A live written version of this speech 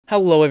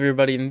Hello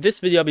everybody, in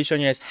this video I'll be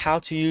showing you guys how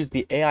to use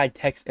the AI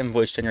text and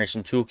voice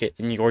generation toolkit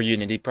in your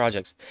Unity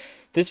projects.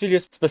 This video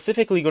is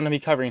specifically going to be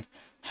covering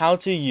how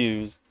to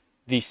use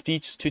the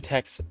speech to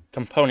text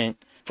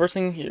component. First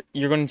thing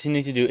you're going to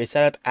need to do is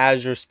set up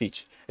Azure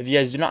Speech. If you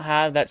guys do not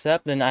have that set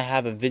up, then I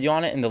have a video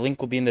on it and the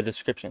link will be in the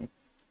description.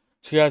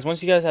 So guys,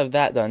 once you guys have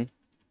that done,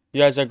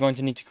 you guys are going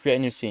to need to create a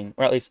new scene,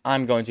 or at least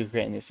I'm going to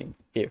create a new scene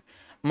here.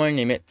 I'm going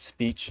to name it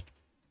speech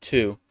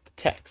to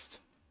text.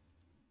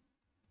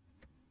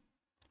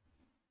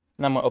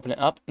 And I'm going to open it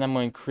up and I'm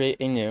going to create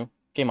a new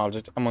game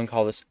object. I'm going to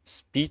call this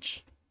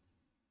speech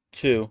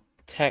to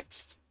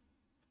text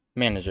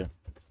manager.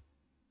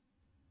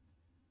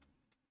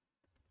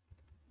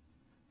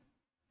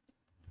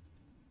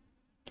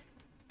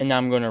 And now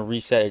I'm going to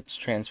reset its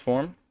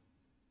transform.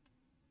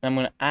 And I'm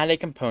going to add a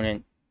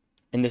component,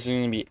 and this is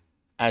going to be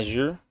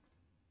Azure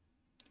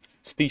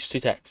speech to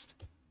text,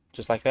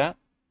 just like that.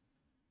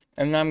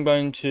 And I'm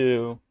going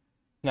to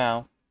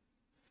now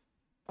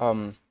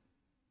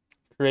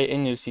create a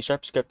new C#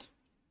 script.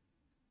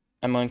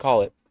 I'm going to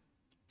call it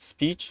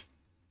speech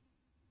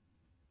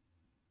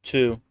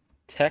to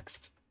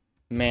text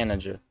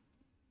manager.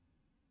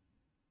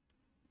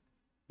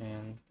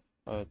 And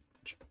I'm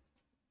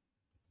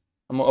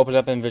going to open it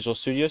up in Visual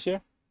Studios here.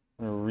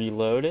 I'm going to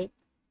reload it.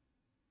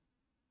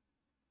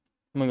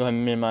 I'm going to go ahead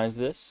and minimize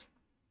this.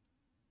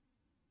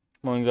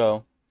 I'm going to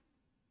go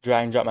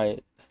drag and drop my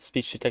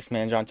speech to text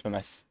manager onto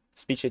my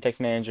speech to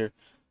text manager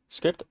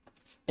script.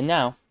 And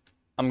now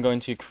I'm going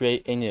to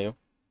create a new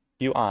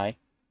UI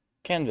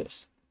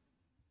canvas.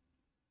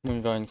 I'm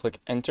going to go ahead and click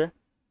enter.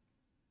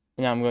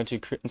 And now I'm going to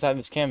inside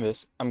this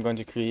canvas, I'm going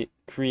to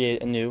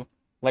create a new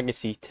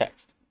legacy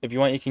text. If you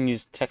want, you can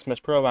use Text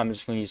Mesh Pro, but I'm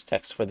just going to use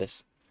text for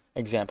this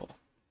example.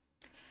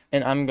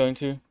 And I'm going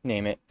to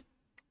name it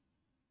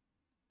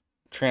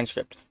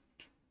transcript.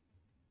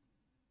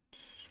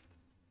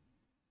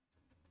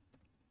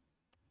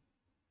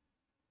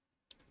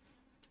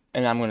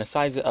 And I'm going to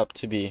size it up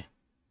to be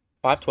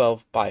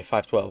 512 by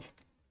 512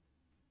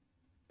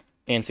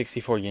 and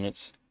 64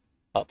 units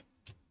up.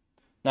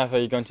 Now if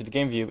I go into the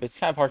game view, it's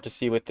kind of hard to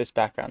see with this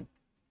background.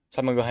 So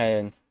I'm going to go ahead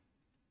and,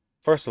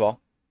 first of all,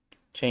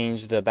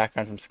 change the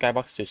background from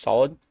skybox to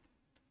solid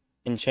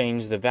and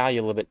change the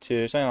value a little bit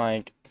to something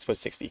like, let's put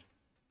 60,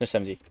 no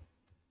 70.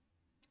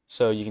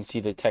 So you can see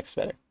the text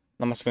better.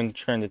 I'm just going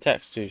to turn the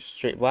text to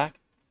straight black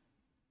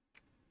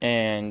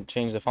and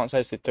change the font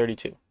size to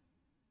 32.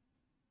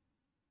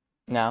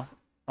 Now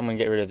I'm going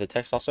to get rid of the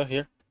text also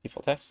here,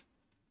 default text.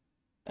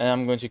 And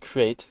I'm going to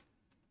create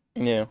a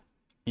new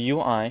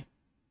UI.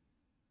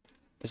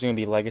 This is going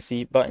to be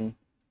legacy button.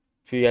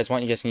 If you guys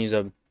want, you guys can use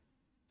a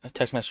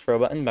Text Mesh Pro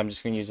button, but I'm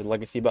just going to use a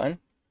legacy button. And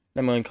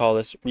I'm going to call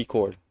this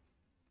record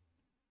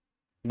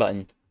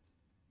button.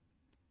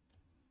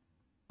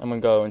 I'm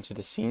going to go into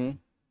the scene.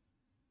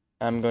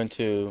 I'm going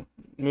to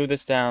move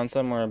this down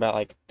somewhere about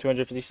like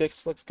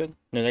 256. Looks good.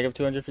 No, negative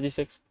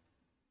 256.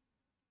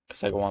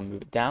 Because I want to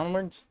move it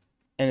downwards.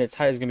 And its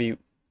height is going to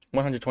be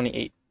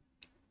 128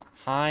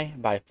 high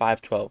by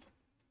 512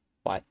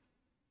 wide.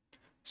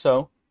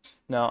 So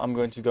now I'm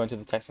going to go into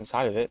the text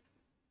inside of it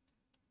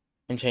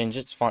and change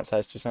its font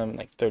size to something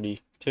like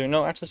 32.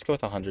 No, actually let's go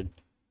with 100.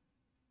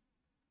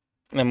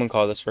 And I'm going to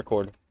call this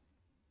record.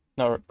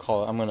 Not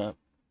call it, I'm going to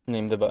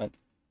name the button.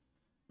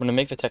 I'm going to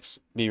make the text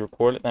be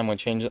recorded, and I'm going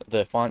to change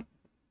the font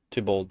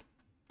to bold.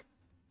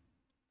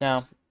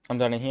 Now I'm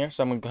done in here,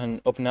 so I'm going to go ahead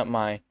and open up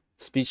my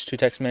speech to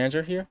text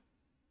manager here.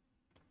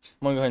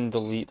 I'm going to go ahead and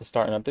delete the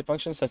start and update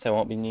functions since I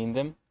won't be needing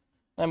them.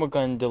 And I'm going to go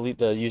ahead and delete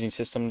the using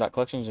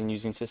system.collections and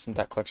using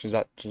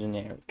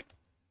system.collections.generic.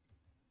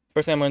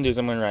 First thing I'm going to do is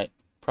I'm going to write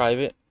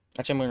private.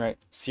 Actually, I'm going to write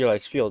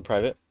serialized field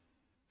private.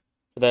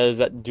 For those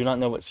that do not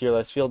know what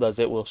serialized field does,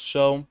 it will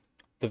show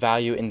the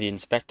value in the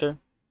inspector.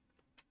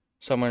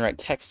 So I'm going to write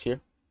text here.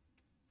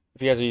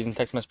 If you guys are using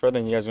Text Mesh Pro,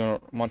 then you guys are going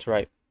to want to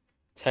write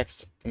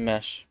Text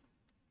Mesh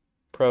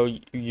Pro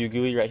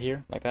UGUI right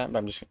here, like that. But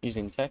I'm just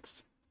using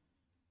text.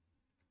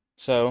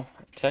 So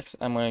text,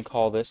 I'm going to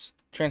call this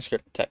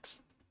transcript text.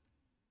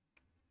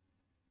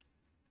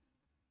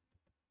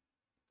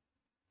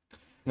 And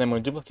then I'm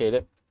going to duplicate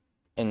it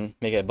and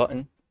make it a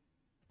button.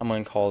 I'm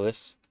going to call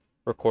this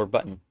record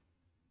button.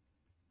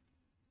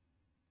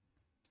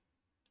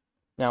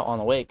 Now on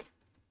awake,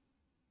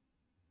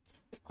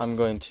 I'm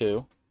going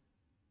to,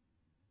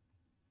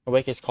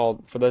 awake is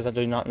called, for those that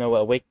do not know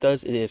what awake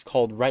does, it is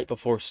called right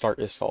before start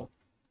is called.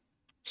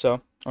 So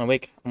on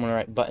awake, I'm going to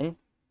write button,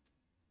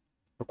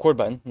 record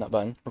button, not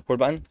button, record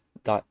button,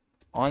 dot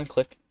on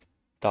click,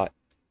 dot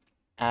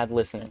add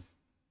listener.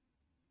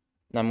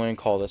 And I'm going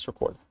to call this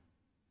record.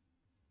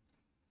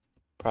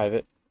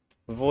 Private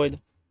void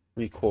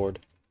record.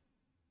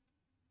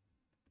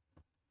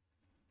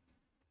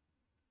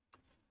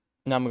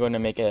 Now I'm going to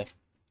make a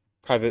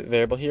private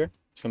variable here.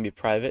 It's going to be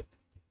private.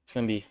 It's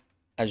going to be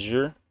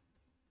Azure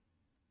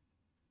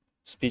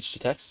speech to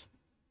text.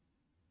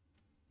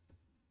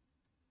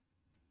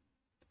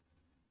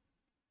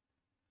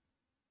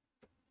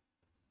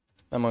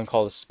 I'm going to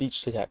call this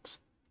speech to text.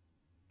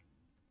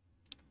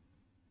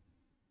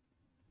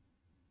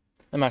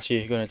 I'm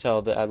actually going to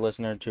tell the add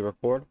listener to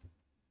record.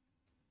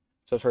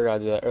 So I forgot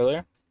to do that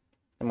earlier.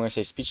 I'm going to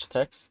say speech to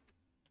text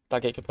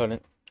dot get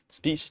component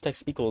speech to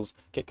text equals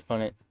get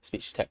component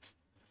speech to text.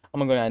 I'm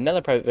going to add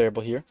another private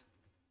variable here.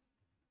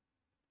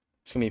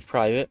 It's going to be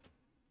private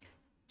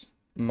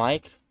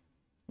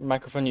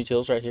microphone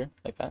utils right here,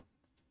 like that.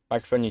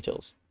 Microphone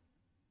utils.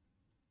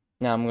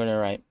 Now I'm going to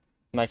write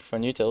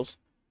microphone utils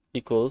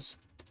equals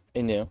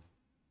a new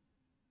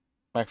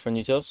microphone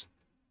utils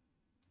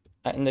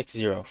at index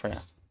 0 for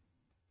now.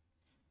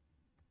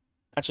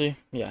 Actually,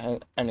 yeah,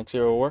 index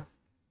 0 will work.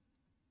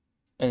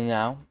 And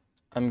now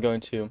I'm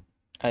going to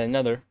add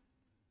another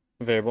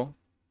variable.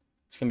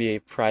 It's going to be a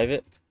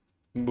private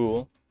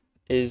bool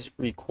is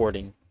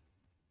recording.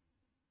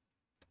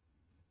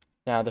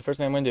 Now the first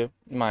thing I'm going to do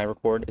in my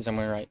record is I'm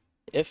going to write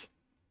if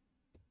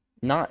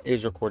not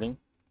is recording,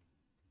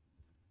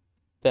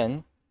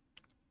 then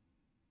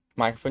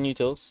microphone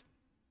utils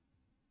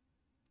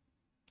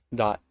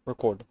dot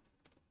record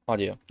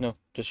audio. No,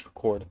 just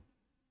record.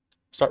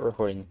 Start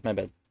recording, my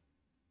bad.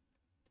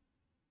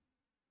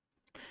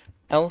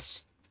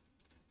 Else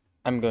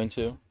I'm going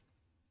to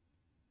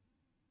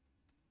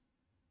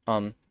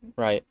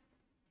write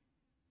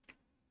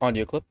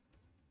audio clip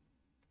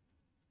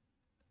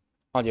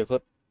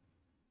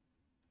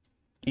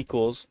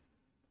equals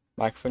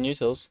microphone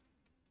utils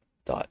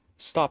dot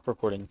stop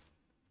recording.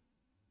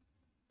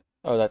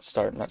 Oh, that's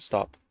start, not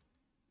stop.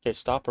 Okay,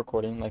 stop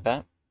recording like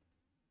that.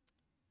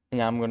 And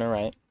now I'm going to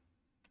write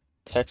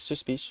text to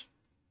speech.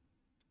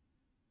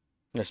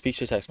 No, speech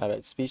to text, my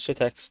bad. Speech to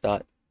text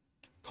dot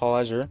call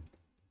Azure.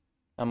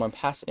 I'm going to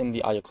pass in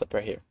the audio clip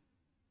right here.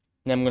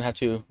 And then I'm going to have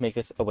to make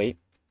this await.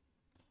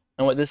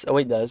 And what this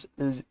await does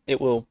is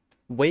it will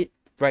wait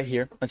right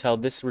here until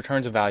this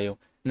returns a value,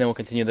 and then we'll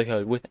continue the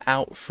code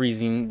without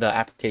freezing the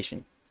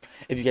application.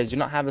 If you guys do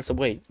not have this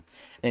await,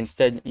 and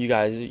instead you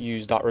guys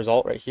use dot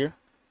result right here,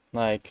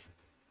 like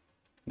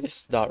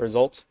this dot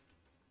result,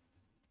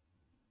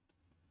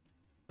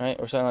 right,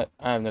 or something like,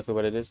 I have no clue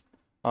what it is,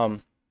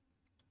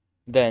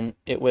 then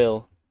it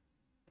will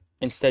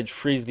instead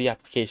freeze the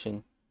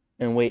application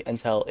and wait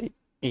until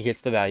it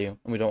gets the value,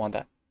 and we don't want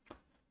that.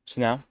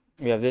 So now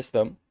we have this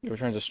though, it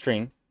returns a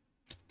string.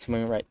 So I'm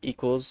going to write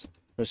equals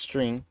the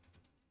string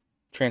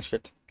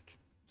transcript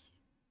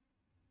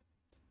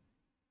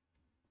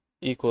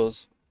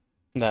equals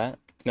that.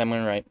 Then I'm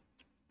going to write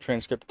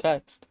transcript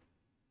text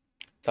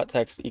dot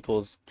text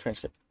equals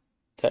transcript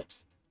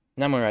text.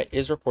 Now I'm going to write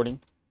is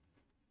recording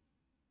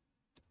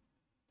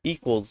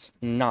equals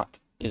not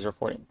is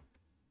recording.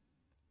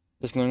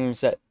 This is going to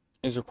set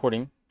is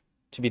recording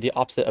to be the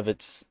opposite of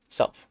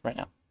itself right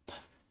now.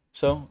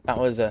 So that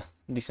was a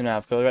decent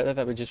amount of code right there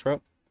that we just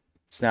wrote.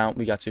 So now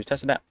we got to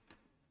test it out.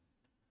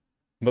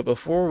 But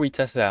before we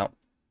test it out,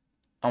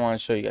 I want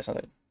to show you guys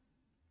something.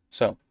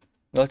 So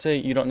let's say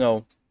you don't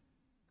know.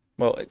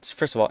 Well, it's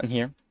first of all in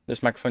here,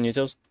 this microphone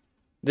utils.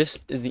 This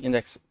is the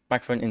index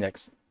microphone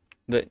index,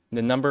 the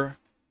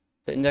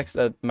index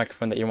of the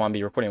microphone that you want to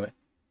be recording with.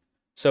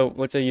 So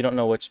let's say you don't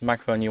know which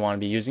microphone you want to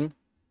be using.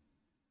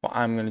 What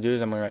I'm going to do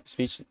is I'm going to write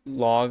speech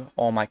log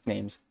all mic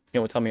names. It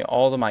will tell me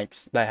all the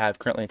mics that I have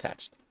currently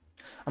attached.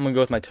 I'm going to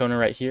go with my toner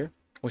right here,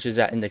 which is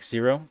at index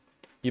 0.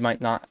 You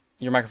might not,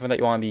 your microphone that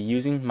you want to be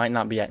using might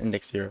not be at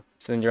index 0.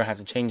 So then you're going to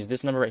have to change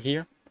this number right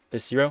here,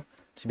 this 0,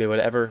 to be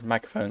whatever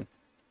microphone,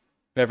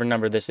 whatever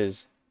number this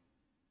is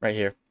right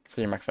here for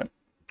your microphone.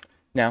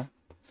 Now,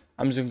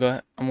 I'm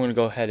going to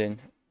go ahead and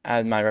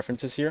add my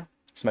references here.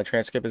 So my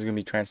transcript is going to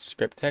be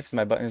transcript text, and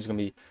my button is going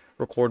to be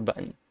record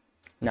button.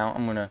 Now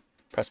I'm going to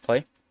press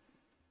play.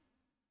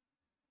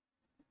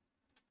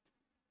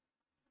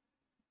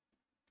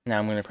 Now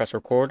I'm going to press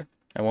record.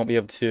 I won't be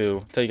able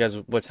to tell you guys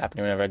what's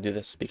happening whenever I do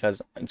this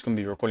because it's going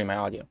to be recording my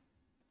audio.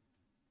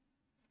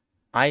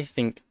 I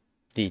think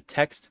the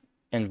text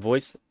and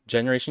voice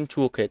generation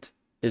toolkit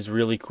is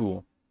really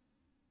cool.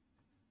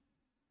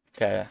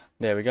 Okay,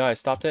 there we go. I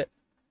stopped it.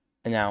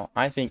 And now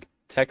I think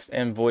text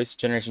and voice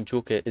generation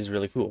toolkit is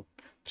really cool.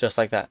 Just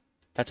like that.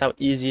 That's how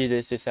easy it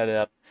is to set it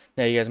up.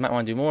 Now you guys might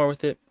want to do more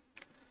with it.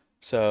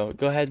 So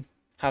go ahead,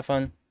 have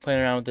fun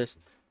playing around with this.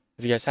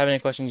 If you guys have any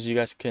questions, you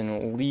guys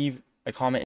can leave a comment